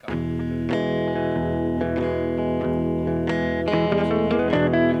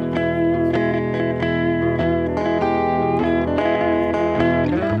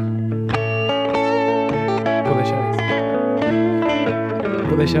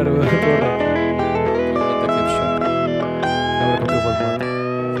fechar a tua rádio. Até que é puxado. Agora com o que eu vou tomar.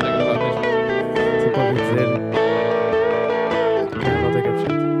 Está a gravar mesmo. Você pode dizer. Vou ter que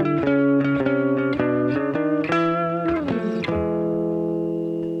fechar.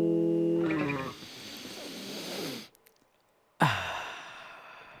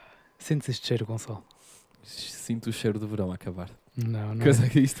 Sentes este cheiro, Gonçalo? Sinto o cheiro do verão a acabar. Não, não. Coisa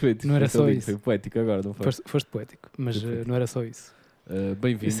que isto foi, Não era só isso. Foi poético agora, não foi? Foste poético, mas Foi poético. não era só isso. E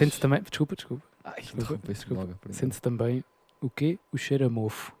Bem-vindos. sentes também. Desculpa. Ai, Desculpa, interrompeste desculpa. logo. primeiro. Sente-se também o quê? O cheiro a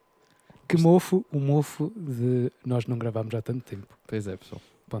mofo. Que mofo? O mofo de nós não gravámos há tanto tempo. Pois é, pessoal.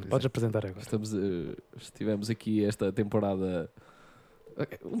 Pronto, Pois podes é. apresentar agora. Estivemos aqui esta temporada...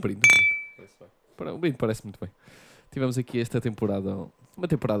 Um brinde. Parece bem. Um brinde parece muito bem. Tivemos aqui esta temporada... Uma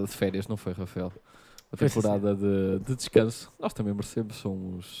temporada de férias, não foi, Rafael? Uma Foi, sim, temporada de descanso. Nós também merecemos.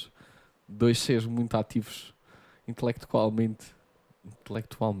 Somos dois seres muito ativos intelectualmente.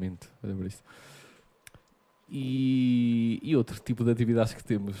 Lembra isto? E outro tipo de atividades que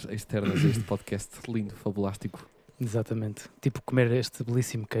temos externas a este podcast lindo, fabulástico. Exatamente. Tipo comer este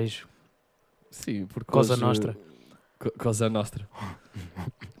belíssimo queijo. Sim, porque Cosa hoje- Nostra. Cosa Nostra.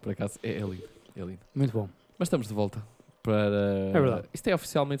 Por acaso, é lindo. É lindo. Muito bom. Mas estamos de volta para... É verdade. Isto é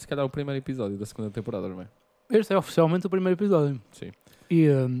oficialmente, se calhar, o primeiro episódio da segunda temporada, não é? Este é oficialmente o primeiro episódio. Sim. E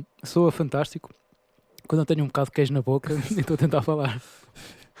soa fantástico quando eu tenho um bocado de queijo na boca e estou a tentar falar.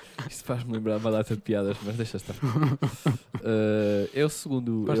 Isto faz-me lembrar uma data de piadas, mas deixa estar. É o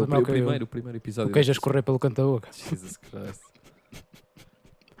segundo... Faz É o, lembrar o primeiro episódio. O queijo a escorrer pelo canto da boca. Jesus Christ.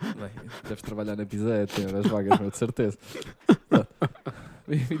 Bem, deves trabalhar na Pizza, tem horas vagas, meu, de certeza.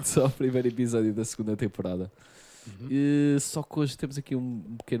 Bem-vindos ao primeiro episódio da segunda temporada. Só que hoje temos aqui um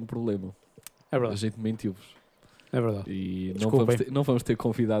pequeno problema. É A verdade. gente mentiu-vos. É verdade. E Desculpem. não vamos ter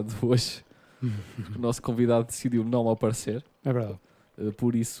convidado hoje. O nosso convidado decidiu não aparecer. É verdade.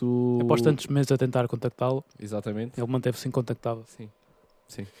 Por isso... Após tantos meses a tentar contactá-lo, Exatamente. ele manteve-se incontactável. Sim.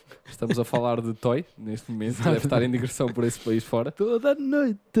 Estamos a falar de Toy, neste momento. Deve estar em digressão por esse país fora. Toda a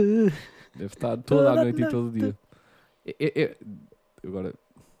noite. Deve estar toda a noite e todo o dia. Agora,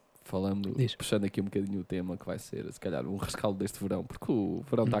 falando, Diz. puxando aqui um bocadinho o tema que vai ser, se calhar, um rescaldo deste verão, porque o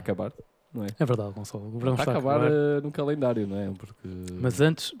verão está a acabar, não é? É verdade, Gonçalo. O verão Está a acabar no calendário, não é? Porque Mas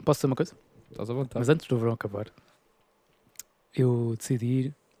antes, posso dizer uma coisa? estás à vontade. Mas antes do verão acabar, eu decidi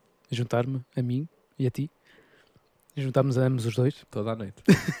ir juntar-me a mim e a ti. Juntámos a ambos os dois. Toda a noite.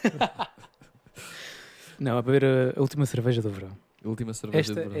 Não, a beber a última cerveja do verão. A última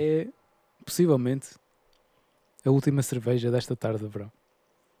cerveja Esta de verão. é, possivelmente, a última cerveja desta tarde de verão.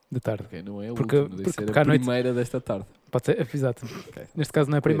 De tarde. Ok, não é a Porque- última, deve porque- ser porque a à noite- primeira desta tarde. Pode ser, exato. Ok. Neste caso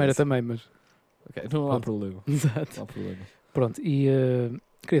não é a primeira Cuida-se. também, mas... Ok, não há Pronto. problema. Exato. Não há problema. Pronto, e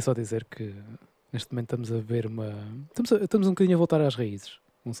queria só dizer que neste momento estamos a ver uma... Estamos um bocadinho a voltar às raízes,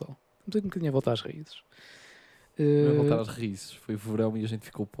 Gonçalo. Estamos um bocadinho a voltar às raízes. Não é voltar às raízes. Foi verão e a gente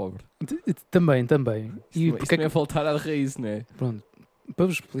ficou pobre. Também. Isso, E não, porque não é voltar às raízes, não é? Pronto, para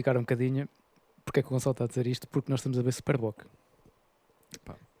vos explicar um bocadinho porque é que o Gonçalo está a dizer isto, porque nós estamos a ver Superboc.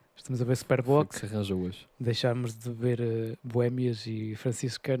 Pá. Estamos a ver Foi o Superboc, que se arranja hoje. deixámos de ver boémias e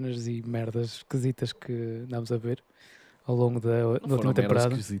franciscanas e merdas esquisitas que andámos a ver ao longo da última Foram merdas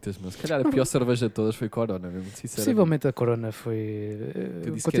temporada. esquisitas, mas se calhar a pior cerveja de todas foi Corona, mesmo, sinceramente. Possivelmente a Corona foi...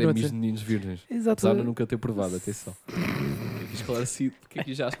 Eu disse que continua era a dizer- meninos virgens. Exato. Apesar de eu nunca ter provado, atenção. Esclarecido, porque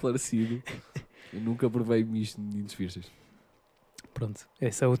aqui já esclarecido, eu nunca provei meninos virgens. Pronto,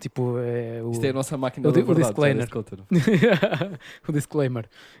 esse é o tipo... É o... Isto é a nossa máquina o da di- o verdade. disclaimer. já deste conta, não? o disclaimer.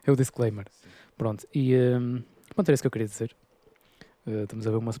 É o disclaimer. Pronto, e pronto, era isso que eu queria dizer. Estamos a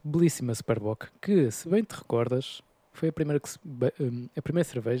ver uma belíssima Superboc que, se bem te recordas, foi a primeira, a primeira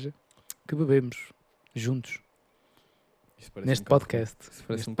cerveja que bebemos juntos Isto parece neste um bocado podcast. romântico. Isto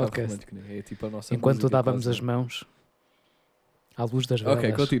parece neste um bocado podcast. romântico, não é? É tipo a nossa Enquanto música dávamos quase. as mãos à luz das velas.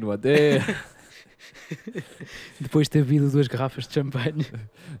 Ok, continua. Depois de ter bebido 2 garrafas de champanhe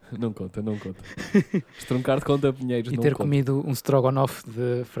Não conta. Estroncar de conta Pinheiros e não ter conta. comido um strogonoff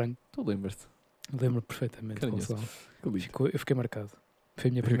de frango. Tu lembras-te? Lembro perfeitamente, Carinhoso. Gonçalo. Que lindo. Eu fiquei marcado. Foi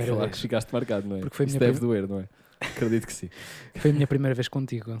a minha primeira Claro que vez. ficaste marcado, não é? Porque foi a Isso minha deve doer, não é? Acredito que sim. Foi a minha primeira vez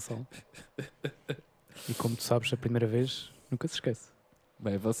contigo, Gonçalo. E como tu sabes, a primeira vez nunca se esquece.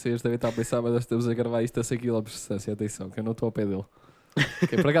 Bem, vocês devem estar a pensar, mas nós estamos a gravar isto a 100 km de distância. Atenção, que eu não estou ao pé dele.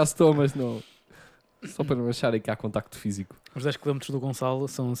 Ok, por acaso estou, mas não. Só para não acharem que há contacto físico. Os 10 km do Gonçalo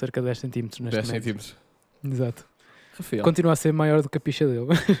são cerca de 10 cm neste 10 momento. centímetros. Exato. Rafael, Continua a ser maior do que a picha dele.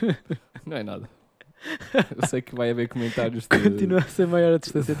 não é nada. Eu sei que vai haver comentários de... Continua a ser maior a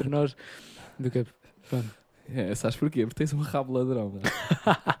distância entre nós do que a... Pronto. É, sabes porquê? Porque tens um rabo ladrão, não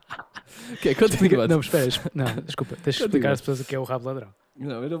é? Ok, continua. Não, espera. Não, desculpa. Tens de explicar Continua. às pessoas o que é o rabo ladrão.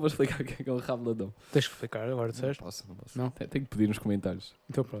 Não, eu não vou explicar o que é um rabo ladrão. Tens que explicar agora, Não disseste? posso, não posso. Não? Tenho que pedir nos comentários.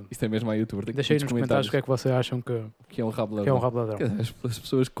 Então pronto. Isto é mesmo a youtuber. Tem que Deixa aí pedir nos comentários o que é que vocês acham que é um rabo ladrão. é um rabo ladrão. Quer dizer, as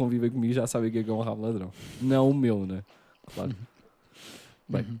pessoas que convivem comigo já sabem o que é um rabo ladrão. Não o meu, né? Claro.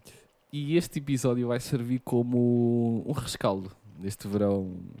 Bem, Uhum. e este episódio vai servir como um rescaldo deste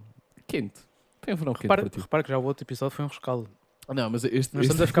verão quente. Foi um verão quente para ti. Repara que já o outro episódio foi um rescaldo. Não, mas este... Nós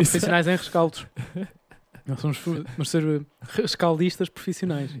estamos a ficar profissionais em rescaldos. Nós vamos ser rescaldistas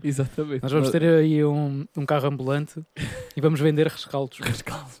profissionais. Exatamente. Nós vamos ter aí um carro ambulante e vamos vender rescaldos.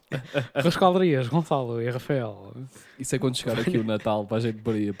 rescaldo. Rescaldarias, Gonçalo e Rafael. Isso é quando chegar aqui o Natal para a gente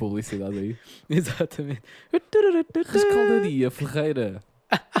pôr aí a publicidade aí. Exatamente. Rescaldaria Ferreira.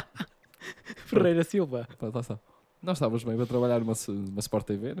 Ferreira Silva. Pronto, lá está. Nós estávamos bem para trabalhar numa Sport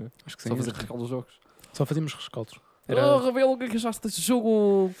TV, não é? Acho que sim. Só fazer rescaldo dos jogos. Só fazíamos rescaldos. Oh, Rebelo, o que é que achaste deste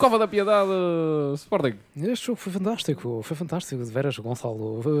jogo? Cova da Piedade, Sporting. Este jogo foi fantástico, de veras,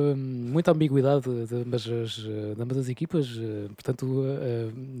 Gonçalo. Muita ambiguidade de ambas as equipas, portanto,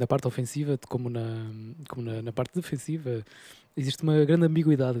 na parte ofensiva como na parte defensiva, existe uma grande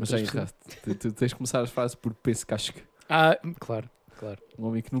ambiguidade. Mas já erraste. Tu tens de começar as frases por penso casca. Claro. Um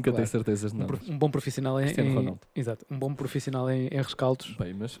homem que nunca Claro. tem certezas de nada. Um bom profissional Cristiano Ronaldo. Exato, um bom profissional em rescaldos.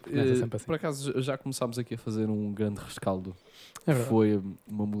 Bem, mas Começa sempre assim. por acaso já começámos aqui a fazer um grande rescaldo. É verdade. Foi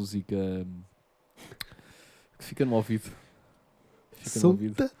uma música que fica no ouvido.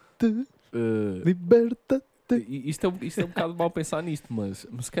 Solta-te, Eh, liberta-te. isto é um bocado mal pensar nisto, mas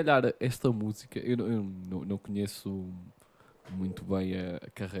se calhar esta música, eu não conheço muito bem a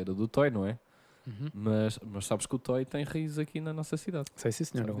carreira do Toy, não é? Uhum. Mas sabes que o Toy tem raízes aqui na nossa cidade. Sei sim,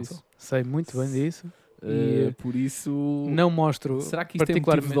 senhora Sabe Gonçalo. Sei muito bem disso. Por isso, Não mostro será que isto é motivo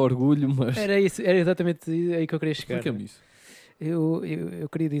particularmente... de orgulho? Mas Era exatamente aí que eu queria chegar. explica-me isso. Eu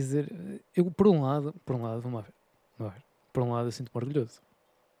queria dizer, por um lado, vamos lá ver. Por um lado eu sinto-me orgulhoso.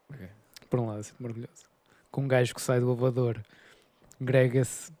 Ok. Por um lado eu sinto-me orgulhoso. Com um gajo que sai do elevador,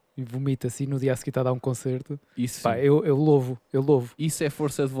 grega-se e vomita-se e no dia a seguir está a dar um concerto. Isso, Pá, sim. eu louvo. Isso é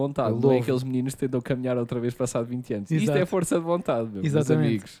força de vontade, Eu não é louvo. aqueles meninos que tentam caminhar outra vez passado 20 anos. Isto Exato. é força de vontade, meus Exatamente.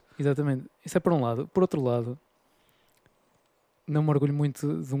 amigos. Exatamente. Isso é por um lado. Por outro lado, não me orgulho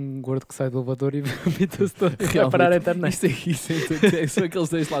muito de um gordo que sai do elevador e vomita-se todo e vai Realmente, parar a internet. São aqueles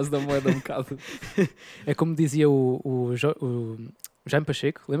dois lados da moeda um bocado. É como dizia o Jaime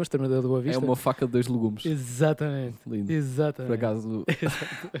Pacheco, lembras-te do treinador do Boa É Vista? uma faca de dois legumes. Exatamente. Lindo. Por Exatamente. acaso,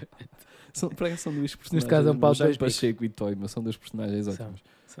 por acaso são dois personagens. Neste caso é um pau de Jaime dois bicos. Pacheco e Toy, mas são dois personagens São, ótimos.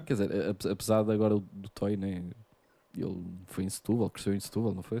 são. Quer dizer, apesar de agora do Toy, né? Ele foi em Setúbal, cresceu em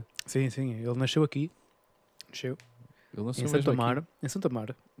Setúbal, não foi? Sim, ele nasceu aqui. Nasceu. Ele nasceu Em mesmo Santa aqui. Amaro. Em Santa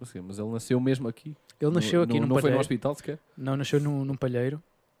Amaro. Mas ele nasceu mesmo aqui. Ele nasceu aqui num Não foi no palheiro. hospital sequer? Não, nasceu num palheiro.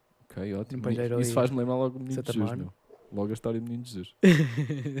 Ok, ótimo. Num palheiro Isso ali faz-me lembrar logo o Menino Santa Jesus, Amaro. meu. Logo a história do Menino Jesus.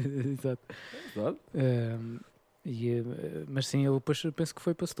 Exato. Verdade? Mas sim, eu depois penso que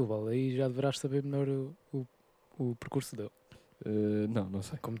foi para Setúbal. Aí já deverás saber melhor o percurso dele. Não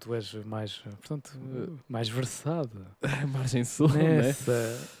sei. Como tu és mais, portanto, mais versado Margem Sul, né?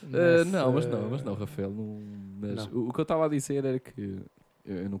 nessa... Mas não, Rafael. Mas Não. o que eu estava a dizer era que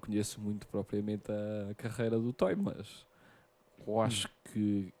eu não conheço muito propriamente a carreira do Toy, mas eu acho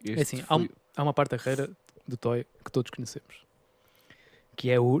que este É assim, foi... há uma parte da carreira do Toy que todos conhecemos. Que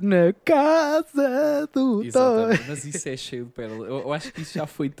é o Na Casa do Toy. Exatamente, mas isso é cheio de pérola. Eu acho que isso já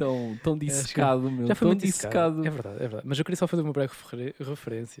foi tão dissecado, meu. Já foi Tão muito dissecado. dissecado. É verdade. Mas eu queria só fazer uma breve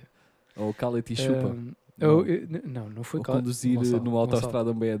referência. Ou cala-te e chupa. Não foi Ou cala- conduzir Gonçalo, numa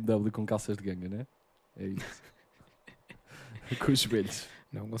autoestrada um BMW com calças de ganga, né? É isso. Com os joelhos.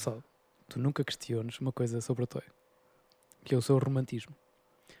 Não, Gonçalo, tu nunca questiones uma coisa sobre o Toy. Que é o seu romantismo.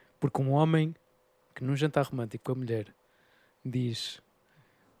 Porque um homem que num jantar romântico com a mulher diz: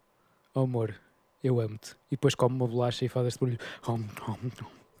 oh, amor, eu amo-te. E depois come uma bolacha e faz este barulho.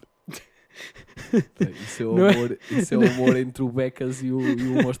 Isso é o Não é? amor, isso é o amor entre o Becas e o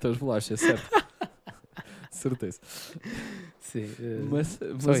Monstro das Bolachas, certo? Certeza. Sim, Mas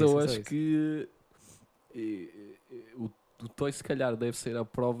só eu isso, acho só isso. que o Toy se calhar deve ser a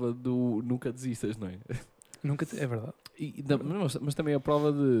prova do nunca desistas, não é? é verdade. Mas também a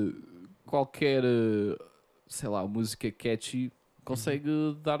prova de qualquer, sei lá, música catchy consegue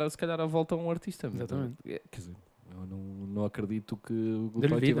dar se calhar a volta a um artista. Exatamente. Quer dizer, eu não acredito que o Dê-lhe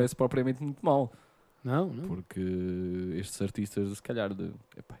Toy vida. tivesse propriamente muito mal. Não. Porque estes artistas, se calhar,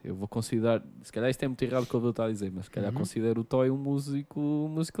 eu vou considerar, se calhar isto é muito errado o que eu vou estar a dizer, mas se calhar Uhum. considero o Toy um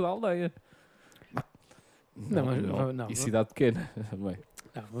músico da aldeia. Não. E cidade pequena também.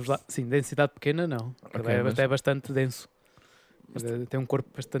 Não, vamos lá. Sim, densidade pequena, não. Ok, é, mas- é bastante denso. Mas- Tem um corpo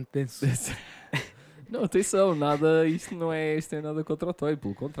bastante denso. Não, atenção, nada, isto não é nada contra o Toy,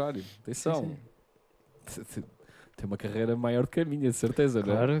 pelo contrário. Atenção. Tem uma carreira maior que a minha, de certeza,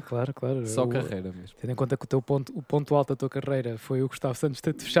 não é? Claro. Só carreira mesmo. Tendo em conta que o ponto alto da tua carreira foi o Gustavo Santos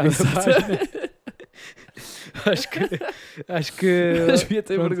ter-te fechado a Exato. página. acho que Mas devia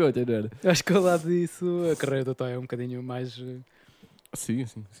ter pronto. vergonha, não era? Acho que ao lado disso a carreira do Toy é um bocadinho mais, Sim.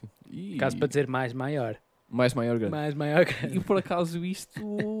 E caso para dizer mais maior. mais maior grande. Mais maior grande. E por acaso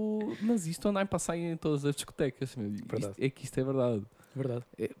mas isto anda a passar em todas as discotecas. Meu. Verdade. Isto é verdade. Verdade.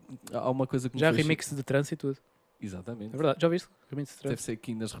 Há uma coisa que me Já fez- remix de trânsito e tudo. Exatamente. É verdade. Já viste? Remix de Deve trânsito. ser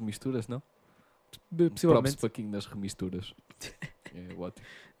aqui nas remisturas, não? Possivelmente. Props para aqui nas remisturas. É ótimo.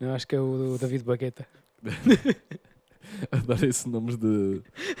 Não, acho que é o David Bagueta. Adoro esses nomes de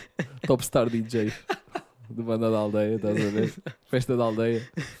Top Star DJ de banda da aldeia, estás a ver? Festa da aldeia.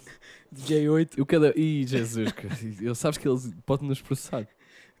 DJ 8. Ih, Jesus, cara. Eu sabes que eles podem nos processar.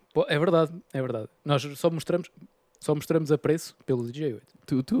 Pô, é verdade. Nós só mostramos a preço pelo DJ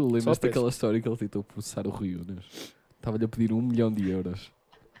 8. Tu lembras preço. daquela história que ele tentou processar o Rui Unas? Estava-lhe a pedir 1 milhão de euros.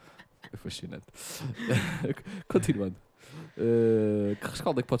 É fascinante. Continuando. Que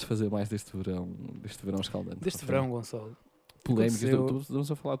rescaldo é que podes fazer mais deste verão escaldante? Deste Rafael? verão, Gonçalo. Polémicas, aconteceu-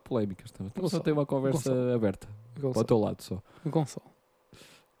 estamos a falar de polémicas. Estamos a Gonçalo, ter uma conversa aberta. Para o teu lado só. Gonçalo.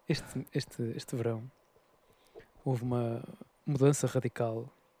 Este verão houve uma mudança radical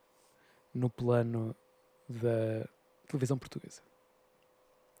no plano da televisão portuguesa.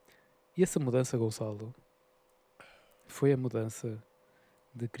 E essa mudança, Gonçalo, foi a mudança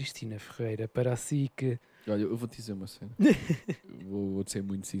de Cristina Ferreira para a SIC. Olha, eu vou-te dizer uma cena. Vou-te ser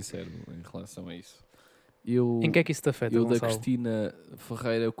muito sincero em relação a isso. Em que é que isso te afeta, Eu da Gonçalo? Cristina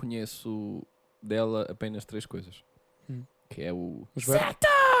Ferreira eu conheço dela apenas 3 coisas. Hum. Que é o Os verbos?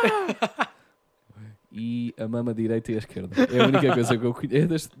 e a mama direita e a esquerda. É a única coisa que eu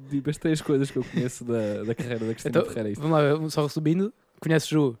conheço. É das 3 coisas que eu conheço da carreira da Cristina Então, Ferreira. É isto. vamos lá, só resumindo.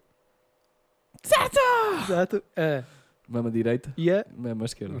 Conheces o... Certo! Exato. A Mama direita, e a... mama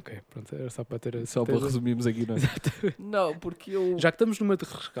esquerda. Ok, pronto, era só para ter a Só para certeza. resumirmos aqui, não é? Não, porque eu... Já que estamos numa de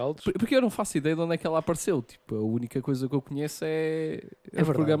rescaldos, Porque eu não faço ideia de onde é que ela apareceu. Tipo, a única coisa que eu conheço é os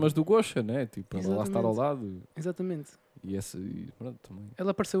verdade. programas do Gosha, né? Tipo, ela lá estar ao Exatamente. lado. exatamente, E pronto, também.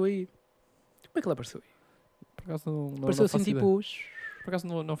 ela apareceu aí. Como é que ela apareceu aí? Por acaso não Apareceu assim faço ideia. tipo... Por acaso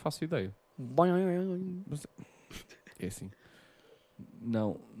não faço ideia. boing. É assim.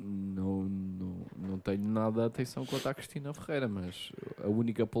 Não tenho nada de atenção quanto à Cristina Ferreira, mas a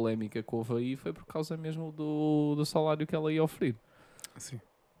única polémica que houve aí foi por causa mesmo do salário que ela ia oferir. Sim,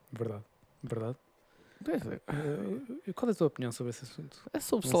 verdade. Qual é a tua opinião sobre esse assunto? É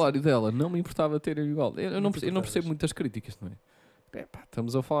sobre o Não salário dela, não me importava ter igual. Eu não te percebo importavas. muitas críticas, não é? Pá,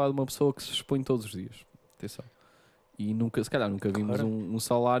 estamos a falar de uma pessoa que se expõe todos os dias. Atenção. E se calhar nunca vimos Claro. um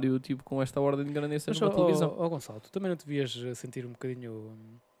salário tipo com esta ordem de grandeza Mas, numa televisão. Gonçalo, tu também não te devias sentir um bocadinho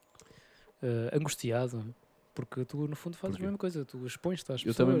angustiado? Porque tu, no fundo, fazes Porquê? a mesma coisa. Tu expões-te às Eu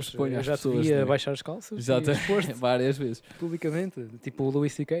pessoas. também me exponho Eu às já pessoas, te via né? baixar as calças Exato, e expor-te várias vezes. publicamente. Tipo o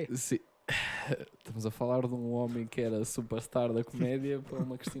Louis C.K. Sim. Estamos a falar de um homem que era superstar da comédia para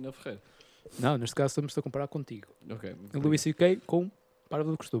uma Cristina Ferreira. Não, neste caso estamos a comparar contigo. Ok. O Louis C.K. com Parva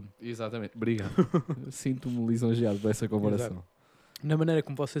do Costume. Exatamente. Obrigado. Sinto-me lisonjeado por essa comparação. Na maneira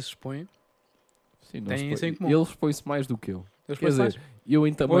como vocês se expõem, Sim, Tem isso em comum. ele expõe-se mais do que eu. eles Quer dizer, pensam eu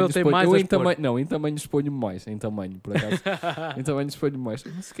em tamanho ele tem exponho, mais eu a em expor. tamanho, não, em tamanho exponho mais, em tamanho, por acaso. Em tamanho exponho mais.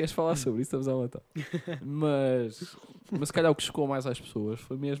 Mas se queres falar sobre isso, estamos à vontade. Mas se calhar o que chocou mais às pessoas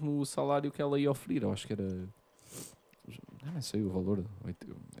foi mesmo o salário que ela ia oferir. Eu acho que era... não sei o valor.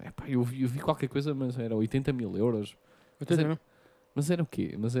 Eu vi qualquer coisa, mas era 80 mil euros. Mas era o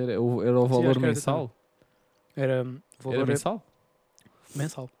quê? Mas era o valor acho que era mensal? Era Era valor mensal?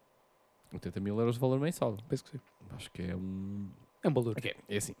 mensal. 80 mil euros de valor mensal. Penso que sim. Acho que é um... É um valor. Ok,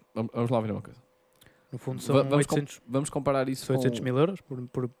 é assim. Vamos lá ver uma coisa. No fundo são Vamos 800 comparar isso são 800 com... mil euros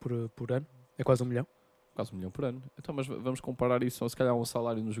por ano. É quase 1 milhão. Quase 1 milhão por ano. Então, mas vamos comparar isso, se calhar, a um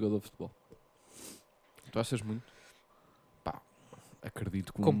salário no jogador de futebol. Tu achas muito? Pá,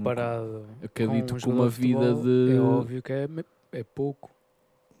 acredito que Comparado acredito com um que uma jogador vida futebol, de... É óbvio que é pouco.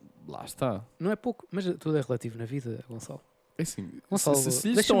 Lá está. Não é pouco, mas tudo é relativo na vida, Gonçalo. É assim, Gonçalo, se lhes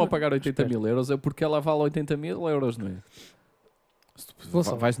estão a deixa-me- pagar 80 mil euros é porque ela vale 80 mil euros, não é? Se tu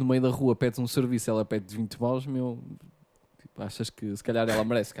Gonçalo. vais no meio da rua, pedes um serviço, ela pede 20 paus, meu... Tipo, achas que se calhar ela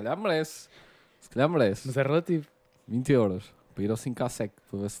merece? Se calhar merece. Se calhar merece. Mas é relativo. 20 euros. Para ir ao 5K sec,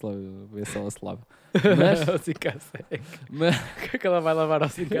 para ver se ela se lava. Mas... ao 5K sec. Mas... O que é que ela vai lavar ao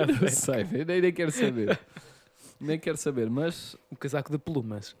 5K Não sec? sei, eu nem quero saber. Nem quero saber, mas... Um casaco de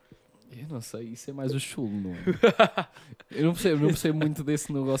plumas. Eu não sei, isso é mais o chulo, não é? Eu não percebo muito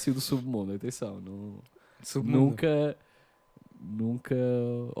desse negócio do submundo, atenção. Submundo. Nunca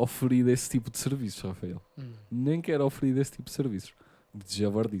oferi desse tipo de serviços, Rafael. Nem quero oferir desse tipo de serviços.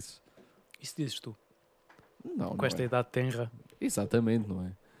 Javardice. Isso dizes tu. Não, Com não esta é. idade tenra. Exatamente, não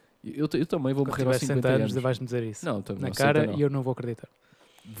é? Eu também vou Quando morrer aos tiver 50 60 anos, anos. vais-me dizer isso. Não, também Na não, cara 60 não. e eu não vou acreditar.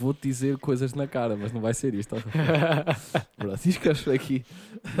 Vou-te dizer coisas na cara, mas não vai ser isto. Pronto, isto que eu acho aqui.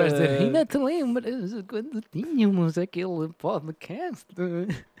 Vais dizer, ainda te lembras quando tínhamos aquele podcast?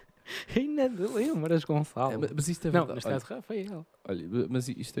 Ainda te lembras, Gonçalo? Mas isto é Não, verdade. neste caso, Rafael. Olha, mas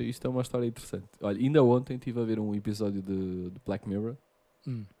isto é uma história interessante. Olha, ainda ontem estive a ver um episódio de Black Mirror.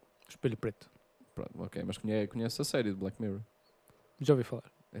 Espelho preto. Pronto, ok, mas conhece a série de Black Mirror? Já ouvi falar.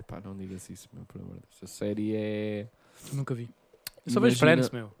 Epá, não digas isso, meu, por amor de Deus. A série é... Nunca vi. Eu só vejo Friends,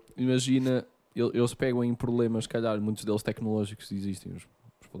 meu. Imagina, eles pegam em problemas, se calhar, muitos deles tecnológicos existem, os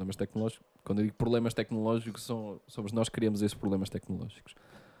problemas tecnológicos. Quando eu digo problemas tecnológicos, somos nós que criamos esses problemas tecnológicos.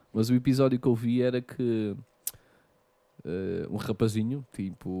 Mas o episódio que eu vi era que um rapazinho,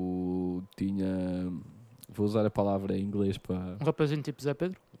 tipo, tinha... Vou usar a palavra em inglês para... Um rapazinho tipo Zé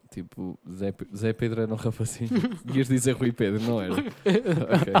Pedro? Tipo, Zé Pedro era um rapazinho. Ias dizer Rui Pedro, não era?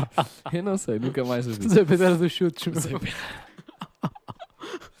 Ok. Eu não sei, nunca mais ouvi. Zé Pedro era dos chutes, meu. Zé Pedro.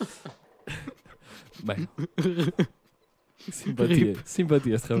 Bem.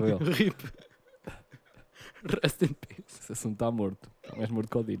 Simpatia este Rafael. RIP. Rest in peace. Esse assunto está morto. Está mais morto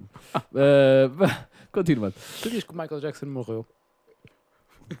que o Dino. Continuando. Tu dizes que o Michael Jackson morreu?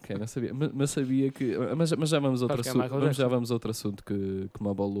 Ok, não sabia. Mas sabia que... Mas já vamos a outro Sabes quem é assunto. Michael Já vamos a outro assunto que me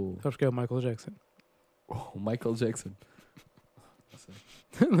abalou. Sabes quem é o Michael Jackson? O Michael Jackson. Não sei.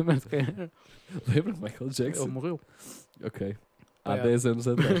 Lembras-te quem era? Lembra do Michael Jackson? Ele morreu. Ok. Há Ah, é. 10 anos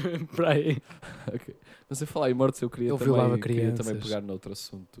atrás. Para aí. Ok. Mas a falar em mortes, eu queria Ele violava também crianças. pegar noutro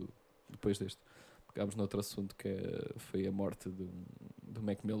assunto depois deste. Pegámos noutro assunto que foi a morte do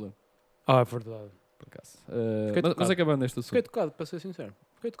Mac Miller, Ah, é verdade. por acaso. Fiquei Mas tocado. acabando neste Fiquei assunto. tocado, para ser sincero.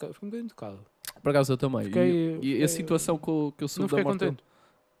 Fiquei um bocadinho tocado. Por acaso eu também. E a situação que eu Não soube da fiquei morte dele. contente.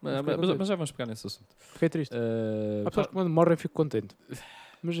 Mas, Não fiquei mas- contente. mas já vamos pegar nesse assunto. Fiquei triste. Há pessoas que quando morrem fico contente.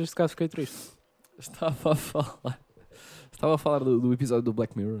 Mas neste caso fiquei triste. Estava a falar do episódio do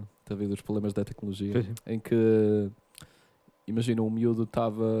Black Mirror, está a ver, dos problemas da tecnologia, Sim. em que, imagina, um miúdo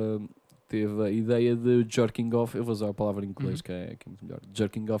teve a ideia de jerking off, eu vou usar a palavra em inglês, que é muito melhor,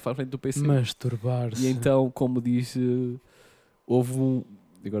 jerking off à frente do PC. Masturbar-se. E então, como diz, houve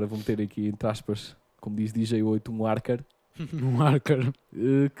agora vou meter aqui entre aspas, como diz DJ8, um hacker, Um hacker.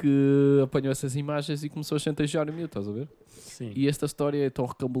 que apanhou essas imagens e começou a chantagear o miúdo, estás a ver? Sim. E esta história é tão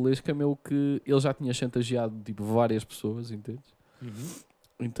recambulesca, meu, que ele já tinha chantageado, tipo, várias pessoas, entendes?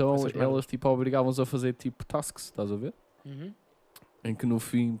 Então Essas merdas. elas tipo obrigavam-nos a fazer tipo tasks, estás a ver? Em que no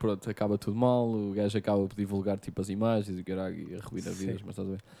fim, pronto, acaba tudo mal, o gajo acaba por divulgar tipo as imagens e arruína Sim. vidas, mas estás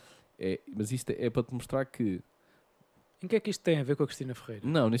a ver? Mas isto é para te mostrar que Em que é que isto tem a ver com a Cristina Ferreira?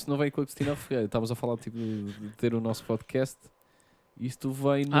 não, isto não vem com a Cristina Ferreira, estamos a falar tipo de ter o nosso podcast. Isto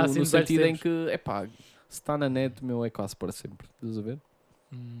vem no, sim, no de velhos sentido em tempos. que, epá, se está na net, meu, é quase para sempre, estás a ver?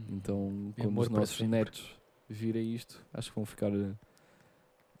 Então, quando amor os para nossos sempre. netos virem isto, acho que vão ficar,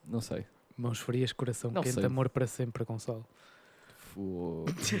 não sei. Mãos frias, coração Não quente, sei. amor para sempre, Gonçalo.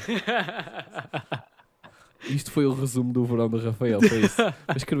 Isto foi o resumo do verão do Rafael, foi isso.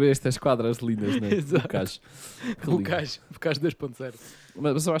 Para escrever estas quadras lindas, né? Exato. No caso. Que O lindo. Bocage 2.0.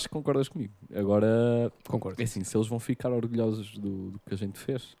 Mas eu acho que concordas comigo. Agora, Concordo. é assim, se eles vão ficar orgulhosos do que a gente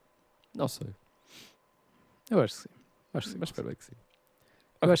fez, não sei. Eu acho que sim. Acho que sim. Mas espero bem que sim.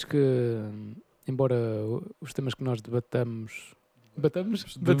 Eu acho que, embora os temas que nós debatamos...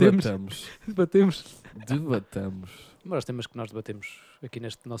 Debatemos. Debatamos. Embora os temas que nós debatemos aqui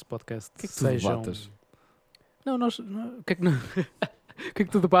neste nosso podcast O que é que tu sejam... debatas? Não, o que é que não... O que é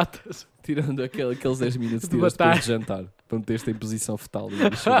que tu debatas? Tirando aqueles 10 minutos que Debatar. depois de jantar, para meter-te em posição fetal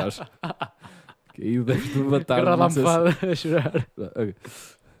e chorares. Que aí deves debatar. Agarrado à não sei se- almofada a chorar. Ok.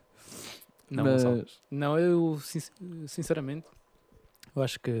 Não, Mas- Gonçalo. Não, eu sinceramente, eu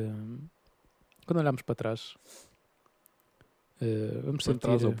acho que quando olhamos para trás, vamos Por sentir...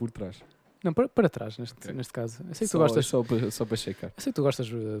 trás ou por trás? Não, para trás, neste Ok. caso. Eu sei que tu gostas, Só para checar. eu sei que tu gostas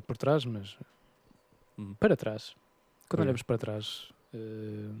por trás, mas Uhum. para trás. Quando Ok. olhamos para trás,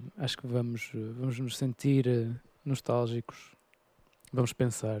 acho que vamos nos sentir nostálgicos. Vamos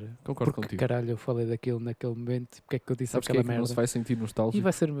pensar, Concordo porque contigo. caralho eu falei daquilo naquele momento e porque é que eu disse Sabes que aquela é que não merda. se vai sentir E nostálgico?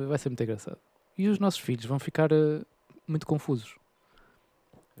 vai ser muito engraçado. E os nossos filhos vão ficar muito confusos.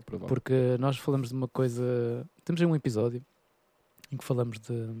 É provável. Porque nós falamos de uma coisa... Temos aí um episódio em que falamos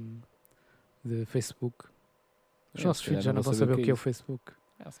de Facebook. Os nossos se calhar filhos já não vão saber o que é o isso. Facebook.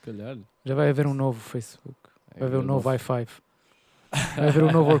 Se calhar. Já vai haver um novo Facebook. Vai haver É um novo i5. Vai haver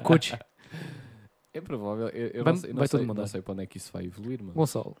um novo Orkut. É provável. Eu Vai- não sei, vai tudo não mudar. sei para onde é que isso vai evoluir, mas...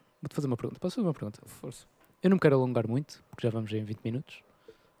 Gonçalo, vou-te fazer uma pergunta. Posso fazer uma pergunta? Força. Eu não me quero alongar muito, porque já vamos em 20 minutos.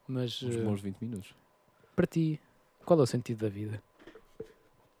 Mas Uns bons 20 minutos. para ti, qual é o sentido da vida?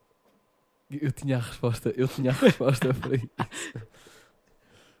 Eu tinha a resposta para isso.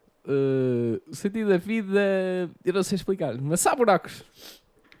 O sentido da vida, eu não sei explicar, mas sabe buracos.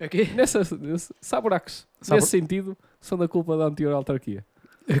 Aqui? Sabe buracos. Sabe- Nesse sentido, são da culpa da anterior autarquia.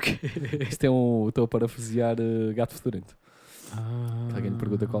 Isto é estou a parafrasear Gato Fedorento. Alguém me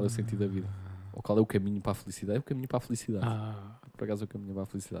pergunta qual é o sentido da vida. Ou qual é o caminho para a felicidade. É o caminho para a felicidade. Por acaso é o caminho para a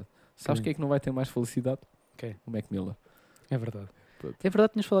felicidade. Sabes Caminho. quem é que não vai ter mais felicidade? Quem? O Mac Miller. É verdade. Pronto. É verdade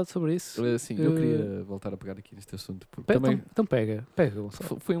que tinhas falado sobre isso. Sim, eu queria voltar a pegar aqui neste assunto. Porque Pe- também então pega,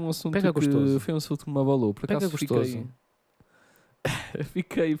 Gonçalo. foi um assunto Pega gostoso. foi um assunto que me abalou. Por Pega acaso gostoso.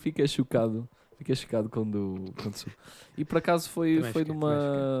 fiquei chocado. Fiquei chocado quando soube. E por acaso foi Também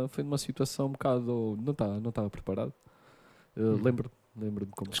fiquei. numa situação um bocado. Não estava preparado. Lembro-me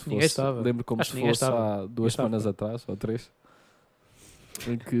como Acho se que ninguém fosse. estava. Lembro como Acho se que ninguém fosse estava. há 2 estava. semanas atrás, ou 3.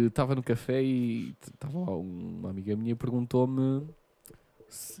 Em que estava no café e estava lá uma amiga minha perguntou-me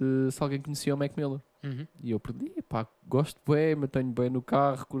se alguém conhecia o Mac Miller. Uhum. E eu perguntei, pá, gosto bem, mantenho bem no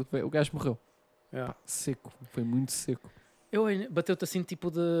carro, curto bem. O gajo morreu. Yeah. Pá, seco, foi muito seco. Eu bateu-te assim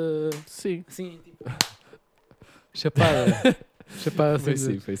tipo de. Sim. Assim, tipo. Chapada. Chapada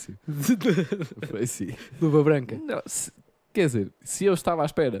assim. Foi sim. de Foi sim. luva branca. Não, quer dizer, se eu estava à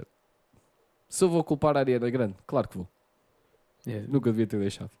espera, se eu vou culpar a Ariana Grande, claro que vou. É, Nunca devia ter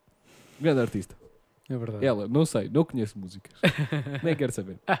deixado. Grande artista. é verdade. Ela, não sei, não conheço músicas. Nem quero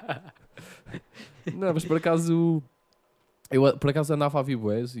saber. Não, mas por acaso eu por acaso andava a ouvir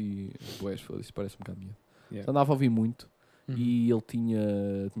Boés e Boés, isso parece um bocado minha. Yeah. Andava a ouvir muito Uhum. e ele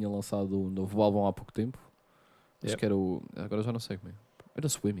tinha lançado um novo álbum há pouco tempo. Acho Yep. que era o. Agora já não sei como é. Era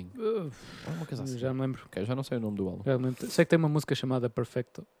Swimming. Era uma coisa assim. Já me lembro. Ok, já não sei o nome do álbum. Já me lembro. Sei que tem uma música chamada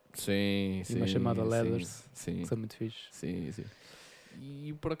Perfecto, Sim, e uma chamada Leathers, Sim, que são muito fixe. sim.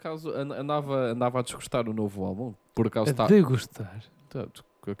 E por acaso andava a desgostar o novo álbum. Por acaso está. A degustar.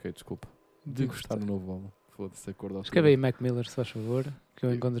 Ok, desculpa. Degustar o novo álbum. Foda-se, acordo. Escreve aí Mac Miller, se faz favor, que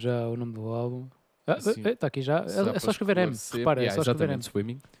eu encontro já o nome do álbum. Sim. Está aqui já. É só escrever M. Repara, é só escrever M. Exatamente,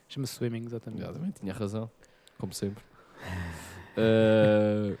 Swimming. Chama-se Swimming, exatamente. Exatamente, tinha razão. Como sempre.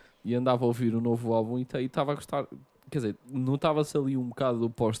 E andava a ouvir o novo álbum e estava a gostar. Quer dizer, notava-se ali um bocado do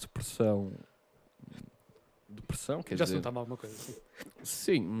pós-depressão. Depressão, quer Já se dizer. notava alguma coisa assim.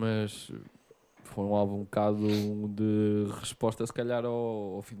 Sim, mas foi um álbum um bocado de resposta, se calhar,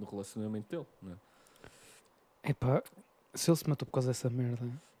 ao fim do relacionamento dele. Não é? Epá, se ele se matou por causa dessa merda,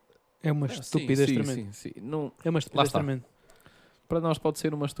 é uma estupidez tremenda. Sim. Não, É uma Lá estupidez está. tremenda. para nós pode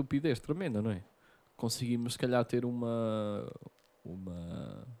ser uma estupidez tremenda, não é? Conseguimos, se calhar, ter uma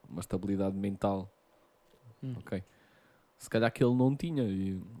estabilidade mental. Ok. Se calhar que ele não tinha.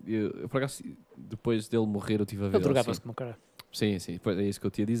 Eu, por acaso, depois dele morrer, eu estive a ver. Ele drogava-se assim. como cara. Sim, pois é isso que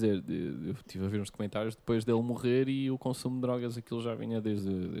eu te ia dizer. Eu estive a ver uns comentários depois dele morrer e o consumo de drogas, aquilo já vinha desde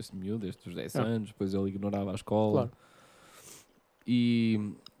miúdo, desde os 10 anos. Depois ele ignorava a escola. Claro. E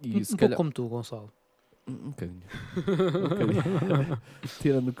Um se pouco calhar. como tu, Gonçalo. Um bocadinho.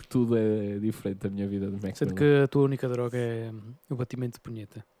 Tirando que tudo é diferente da minha vida do Mac Sendo Miller. que a tua única droga é o batimento de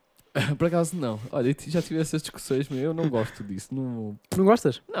punheta. Por acaso não. Olha, eu já tive essas discussões, mas eu não gosto disso. Não. Não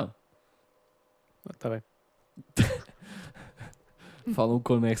gostas? Não. Está bem. Falam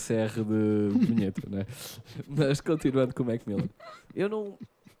com o XR de punheta, não é? Mas continuando com o Mac Miller. Eu não.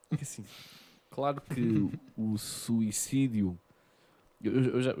 Assim, claro que o suicídio.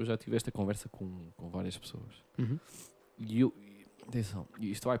 Eu já tive esta conversa com várias pessoas. Uhum. E atenção,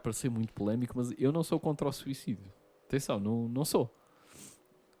 isto vai parecer muito polémico, mas eu não sou contra o suicídio. Atenção, não sou.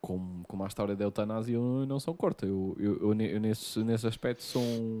 Como a história da eutanásia, eu não sou contra. Eu nesse aspecto sou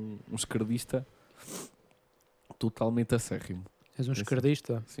um esquerdista totalmente acérrimo. És um Sim.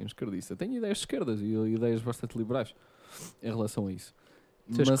 esquerdista. Sim, um esquerdista. Tenho ideias de esquerdas e ideias bastante liberais em relação a isso.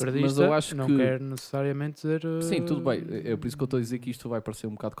 Ser esquerdista mas eu acho não que... quer necessariamente dizer... Sim, tudo bem. É por isso que eu estou a dizer que isto vai parecer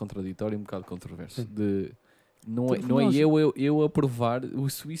um bocado contraditório e um bocado controverso. Sim. Não é eu aprovar o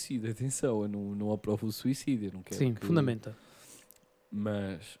suicídio. Atenção, eu não aprovo o suicídio. Eu não quero Sim, que... fundamenta.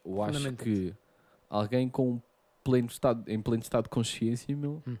 Mas eu acho Fundamenta. que alguém em pleno estado de consciência,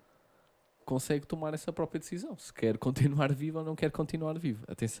 consegue tomar essa própria decisão. Se quer continuar vivo ou não quer continuar vivo.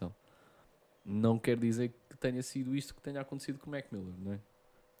 Atenção. Não quer dizer que tenha sido isto que tenha acontecido com o Mac Miller, não é?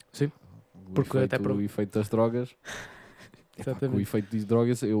 Sim. Porque o efeito das drogas... Exatamente. O efeito das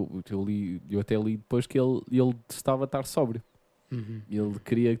drogas, eu até li depois que ele estava a estar sóbrio. Uhum. E ele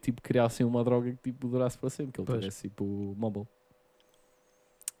queria tipo, criar assim uma droga que tipo, durasse para sempre, que ele Pois. tivesse tipo mobile.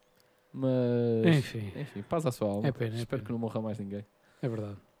 Mas Enfim, paz à sua alma. é pena, é Espero pena. que não morra mais ninguém. É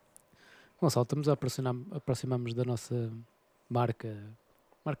verdade. Gonçalo, estamos a aproximamos da nossa marca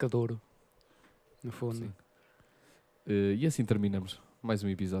de ouro, no fundo. Sim. E assim terminamos mais um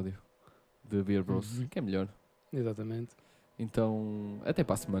episódio de Beer Bros, Uhum. que é melhor. Exatamente. Então, até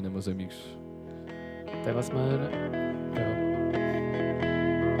para a semana, meus amigos. Até para a semana. Tchau.